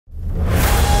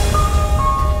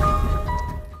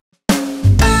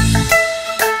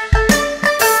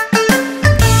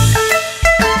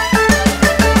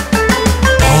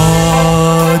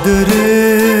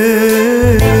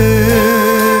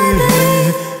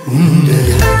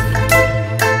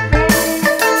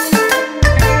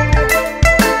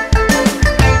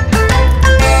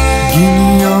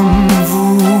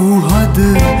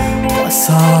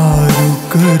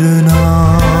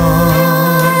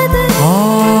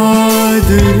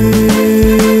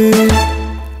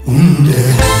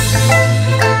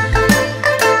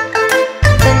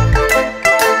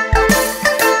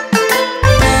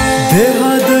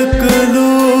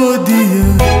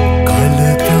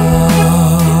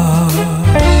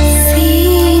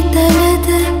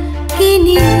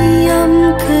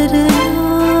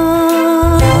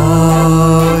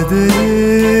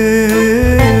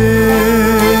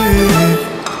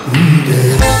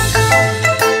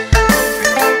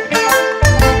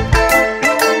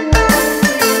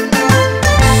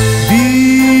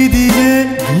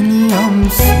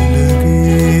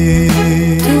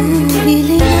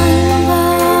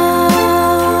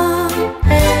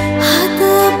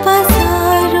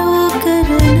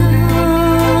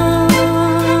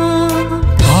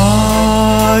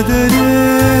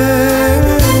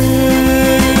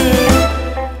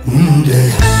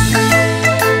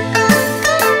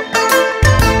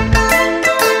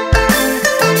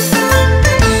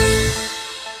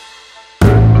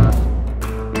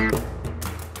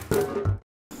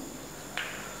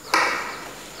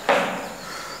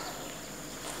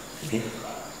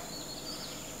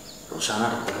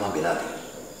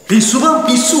පිස්සු බං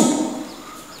පිස්සු.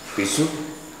 පිස්සු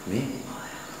මේ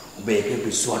ඔබ ඒකේ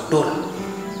පිස්සු අට්ටෝලා.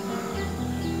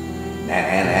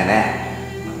 නෑ.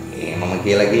 මම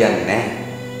කියලා කියන්නේ නෑ.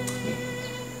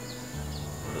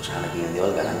 ඔසාල කියන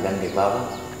දේවල් ගණන් ගන්න එපා බං.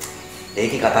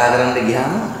 ඒකේ කතා කරන්න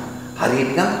ගියාම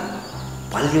හරියට නිකන්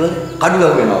පල්ලිවල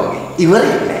කඩුවක් වෙනවා වගේ.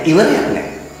 ඉවරයක් නෑ.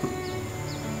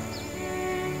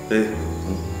 ඒ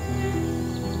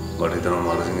මට හිතෙනවා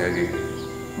මානසිංහගේ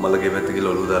මලගේ පැත්ත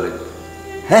කියලා ඔළුව දාලා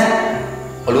ඈ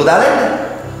ඔළුව දාලා ඉන්න.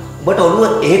 ඔබට ඔළුව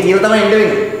එහෙ තියලා තමයි ඉන්න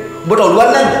වෙන්නේ. ඔබට ඔළුවක්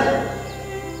නැද්ද?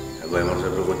 හැබැයි මට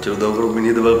කොච්චර උදව් කරපු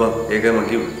මිනිහද බලපන්. ඒකයි මම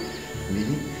කිව්වේ.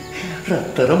 මිනි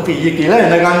රත්තරන් පීයේ කියලා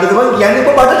එන ගන්නද බං කියන්නේ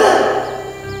ඔබ බඩට?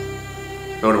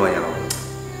 නෝඩ මම යනවා.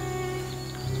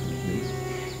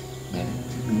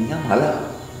 මිනිහා මල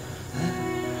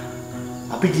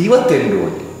අපි ජීවත් වෙන්න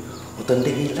ඕනේ. උතන්ට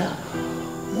ගිහිල්ලා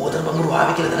මොදර බඹරු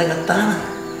ආවේ කියලා දැනගත්තාම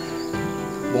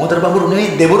මොදර බඹරු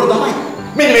නෙවෙයි දෙබරු තමයි.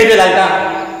 මෙන්න මේ වෙලාවට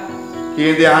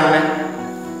කීයද යන්නේ?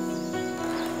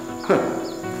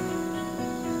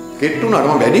 කෙට්ටුනට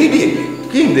මම වැඩි හිටියේ.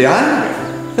 කීයද යන්නේ?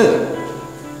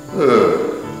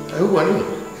 අයුවනේ.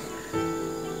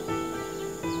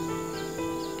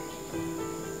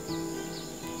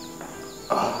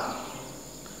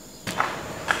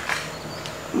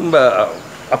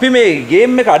 අපි මේ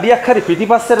ගේම් එක අඩියක් හරි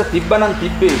පිටිපස්සට තිබ්බනම්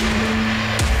තිබ්බේ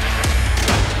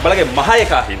බලගේ මහ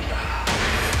එකා හින්දා.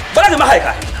 බලගේ මහ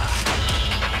එකා හින්දා.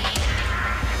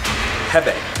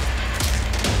 හැබැයි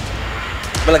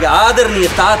බලගේ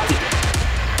ආදරණීය තාත්ති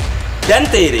දැන්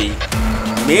තේරෙයි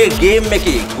මේ ගේම්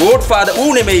එකේ ගෝඩ්ෆාදර්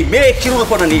ඌ නෙමෙයි මේ කිරුළ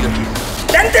පොන නීල කියලා.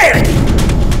 දැන් තේරෙයි.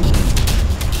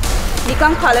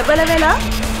 නිකන් කලබල වෙලා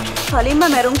කලින්ම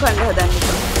මැරුම් කන්න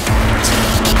හදන්නේ.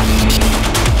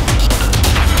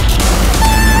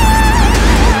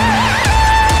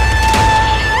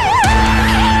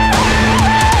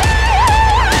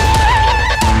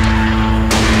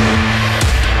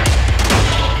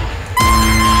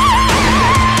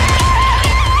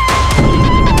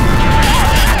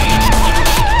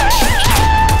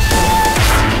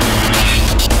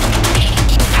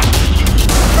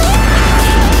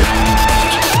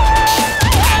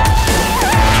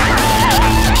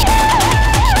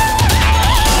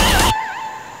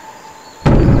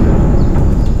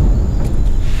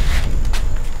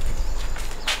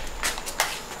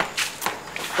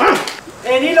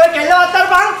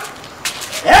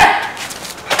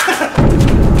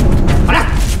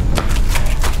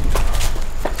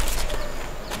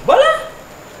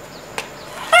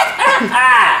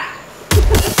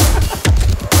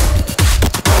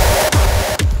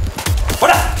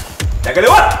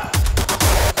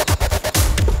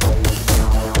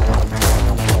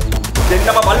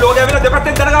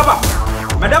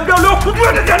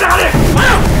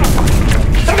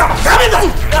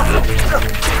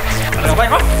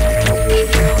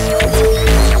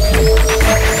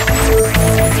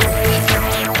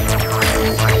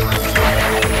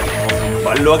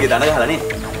 බල්ලෝගේ දන ගහලා නේ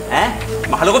ඈ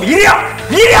මහලොක වීරියා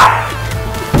වීරියා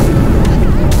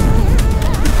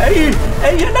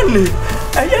ඇයි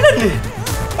යන්නේ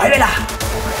බය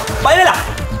වෙලා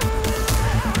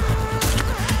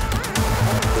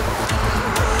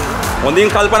හොඳින්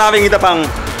කල්පනාවෙන් ඉඳපන්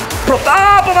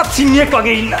ප්‍රතාපවත් සිංහෙක්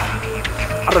වගේ ඉන්න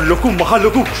අර ලොකු මහ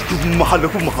ලොකු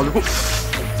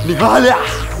නිහාලයා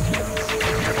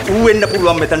ඌ වෙන්න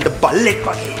පුළුවන් මෙතනට බල්ලෙක්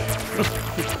වගේ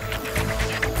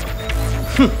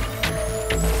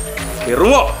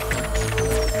Kerumo.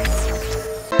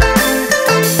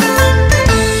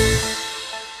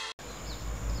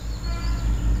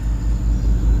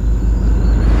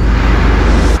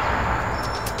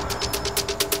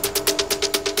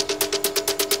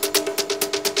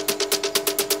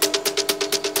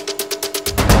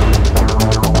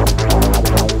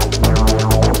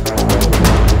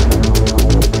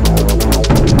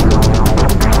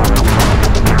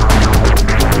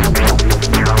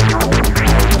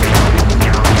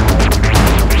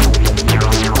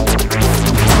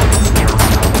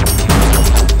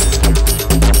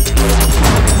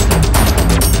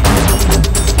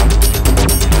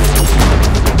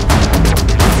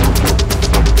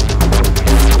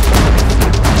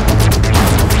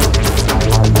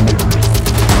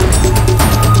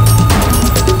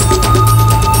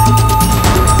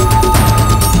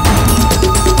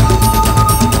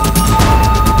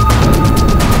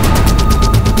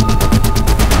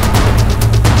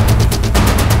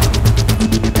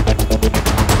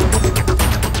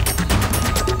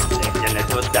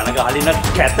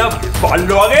 Kata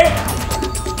ballo wage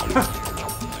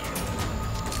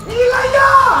Nilaya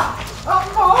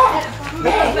appo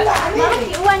mama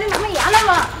kiwane mama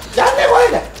yanawa yanne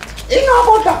koyda inga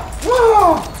pota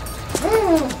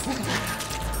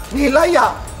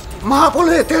නිලයියා මහ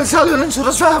පොළොවේ තෙල් සාලු වලින්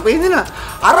සුරස්වා වේදින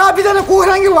අරාබි දන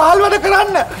කුහරන්ගේ වාල් වැඩ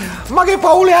කරන්න මගේ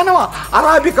පවුල යනවා.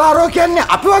 අරාබිකාරෝ කියන්නේ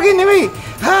අපි වගේ නෙවෙයි.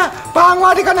 පාන්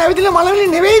වාටි කන ඇවිදින මලවලි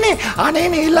නෙවෙයිනේ. අනේ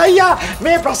නිලයියා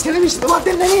මේ ප්‍රශ්නේ විසඳුමක්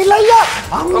දෙන්න නිලයියා.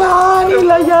 අම්මා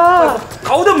නිලයියා.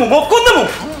 කවුද මොකොන්ද මු?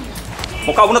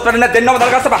 මොකක් වුණත් වැඩ නැත් දෙන්නව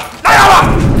දල්ගස්සපා.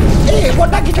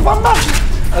 පොඩ්ඩක් හිටපන් බං.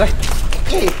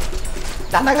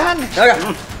 දන ගන්න.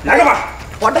 නගපන්.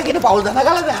 පොඩ්ඩක් හිට පවුල් දන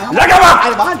ගලද? නගපන්.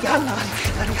 අය බං කියන්න.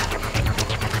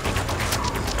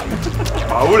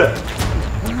 පවුල.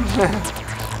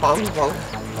 පවුල්.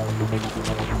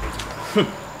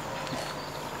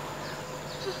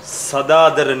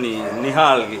 සදාදරණීය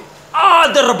නිහාල්ගේ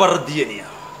ආදරබර දියණිය.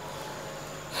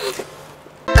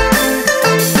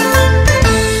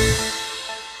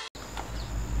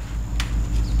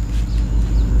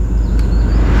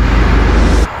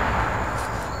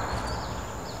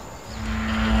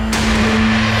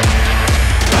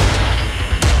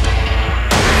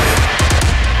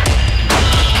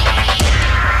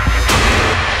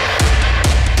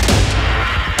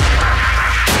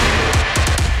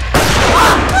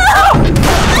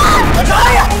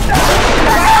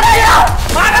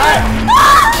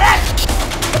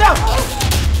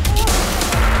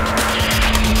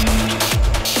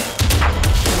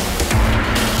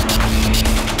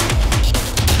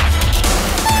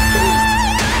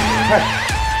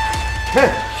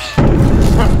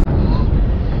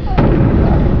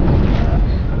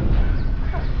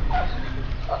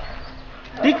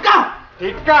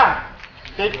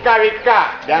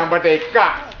 Tikka, jangan bertikka.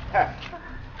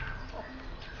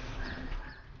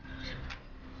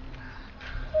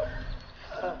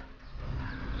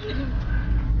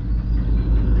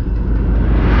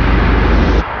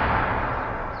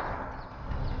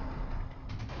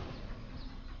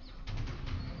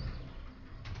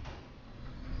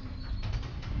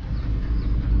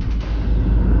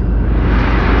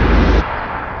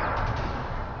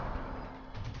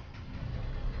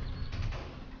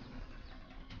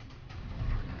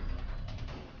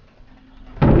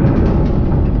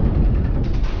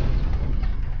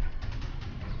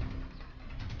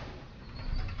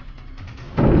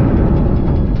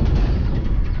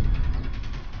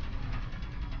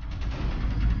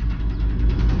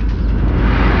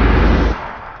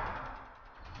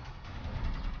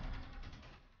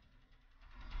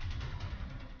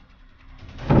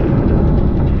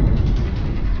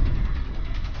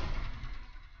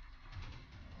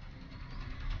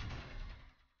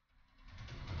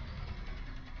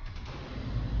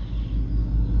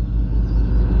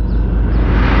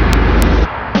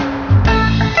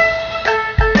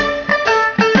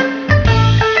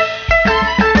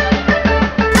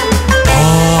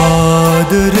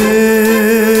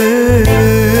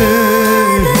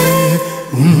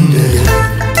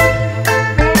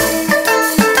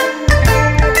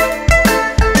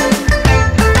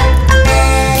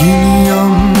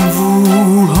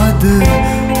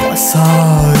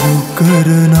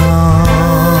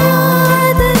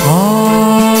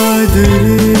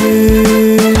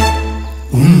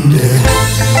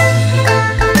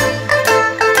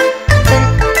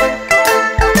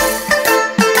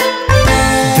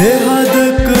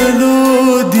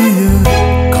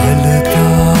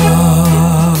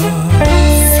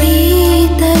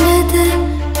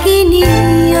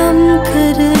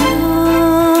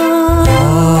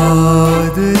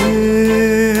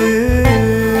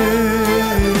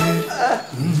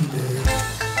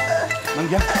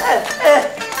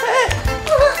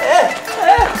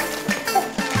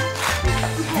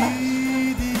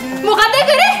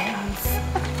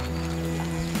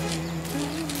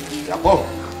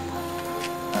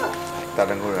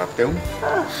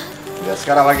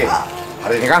 Sekarang lagi.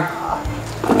 Hari ini kan?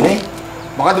 Nih,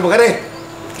 මොකද්ද මොකද?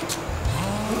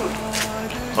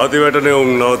 හති වැටනේ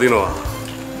උන් නවතිනවා.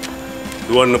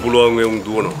 දුවන්න පුළුවන් වේ උන්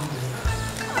දුවනවා.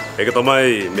 ඒක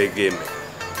තමයි මේ ගේම් එක.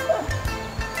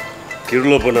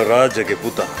 කිරුලපන රාජගේ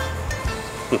පුතා.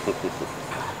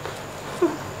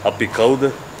 අපි කවුද?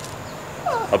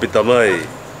 අපි තමයි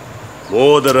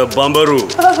Modara Bambaru.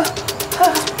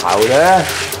 කවුද?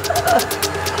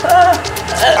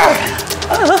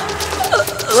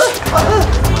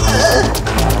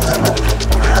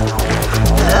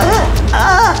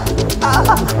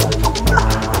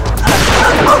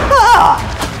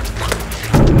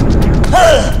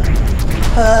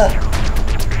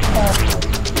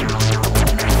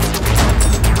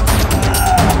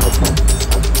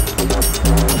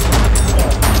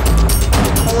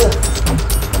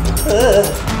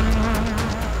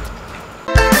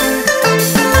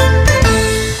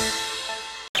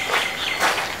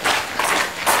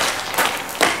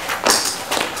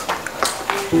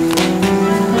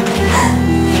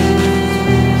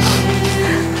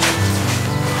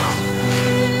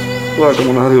 ඔයාට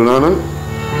මොන හරි වුණා නම්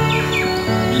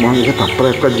මම එක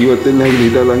තප්පරයක්වත් ජීවත් වෙන්නේ නැහැ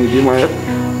කියලා හිතාලන් ඉතින් මාය.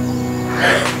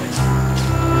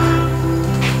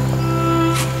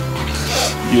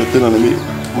 ජීවත් වෙන්න නෙමෙයි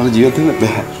මම ජීවත් වෙන්න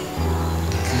බෑ.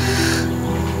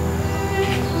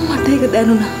 මට ඒක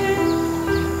දැනුණා.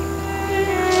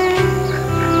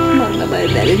 මම බය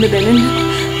දැනෙන්න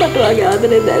මට වාගේ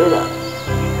ආදරේ දැනුණා.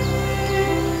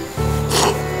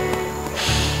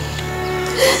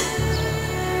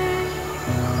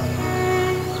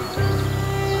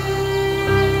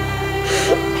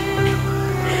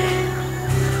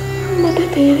 මට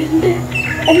තේරෙන්නේ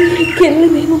ඇයි කෙල්ල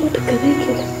මෙහෙම මට කරේ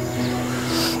කියලා.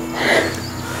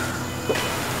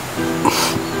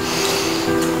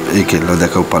 ඒ කෙල්ල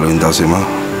දැකපු පළවෙනි දවසේම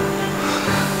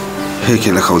ඒ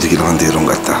කෙල්ල කවුද කියලා මම තේරුම්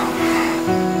ගත්තා.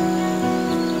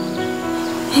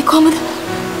 ඒ කොහමද?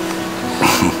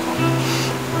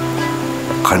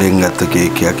 කඩෙන් ගත්ත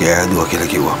කේක් එකක් ඇදුවා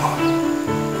කියලා කිව්වා.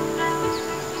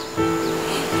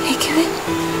 ඒ කිව්වේ?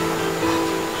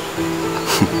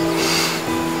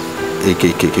 ඒ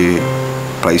කේක් එකේ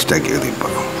ප්‍රයිස් ටැග් එක තිබ්බා.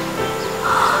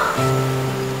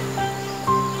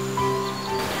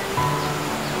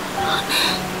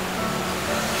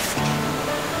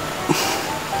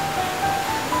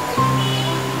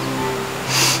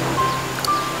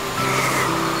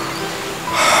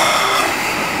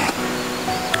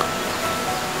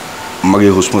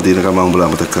 මගේ හුස්ම දිනකම උඹලා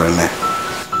අමතක කරන්නේ නැහැ.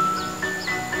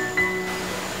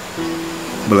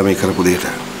 උඹලා මේ කරපු දෙයට.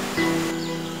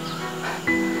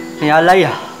 මෙයාලා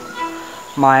අයියා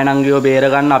මායනංගිව බේර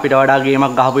ගන්න අපිට වඩා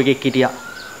ගේමක් ගහපු එකෙක් හිටියා.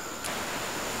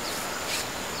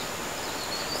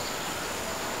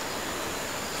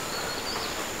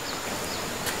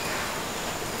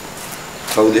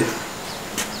 කවුද?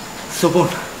 සුපුන්.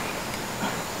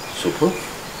 සුපුන්?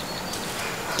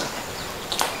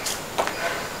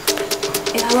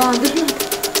 එයාව අඳුරනවද?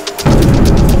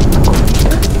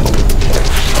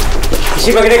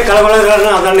 කිසිම කෙනෙක් කලබල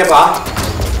කරන්න හදන්න එපා.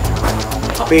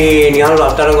 අපි නිහාල්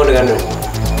අත්අඩංගුවට ගන්න ඕනේ.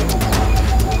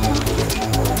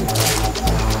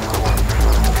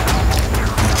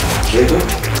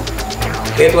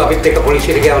 හේතුව අපිත් එක්ක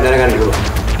පොලිසියට ගියාම දැනගන්න පුළුවන්.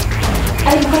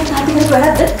 අයි මොකක්ද තාත්ති කරපු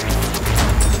වැඩක්ද?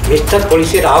 මිස්ටර්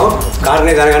පොලිසියට ආවොත්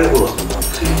කාරණේ දැනගන්න පුළුවන්.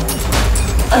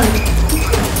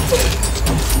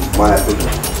 මායපුත්.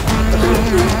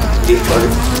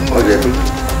 ඔය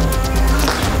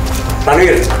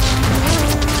රණවීර.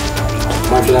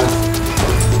 මටලා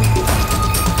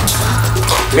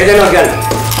මෙතන ගන්න.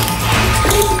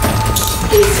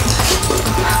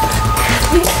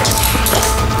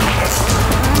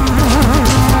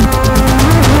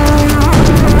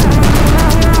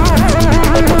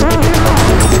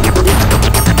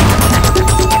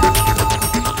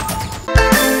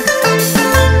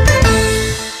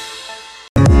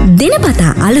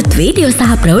 දිනපතා අලුත් වීඩියෝ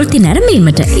සහ ප්‍රවෘත්ති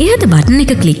නැරඹීමට ඉහත බටන්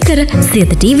එක ක්ලික් කර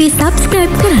සියත TV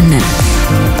සබ්ස්ක්‍රයිබ් කරන්න.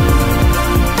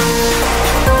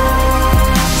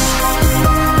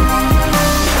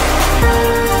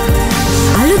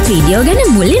 අලුත් වීඩියෝ ගැන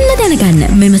මුලින්ම දැනගන්න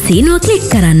මෙම සීනුව ක්ලික්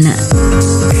කරන්න.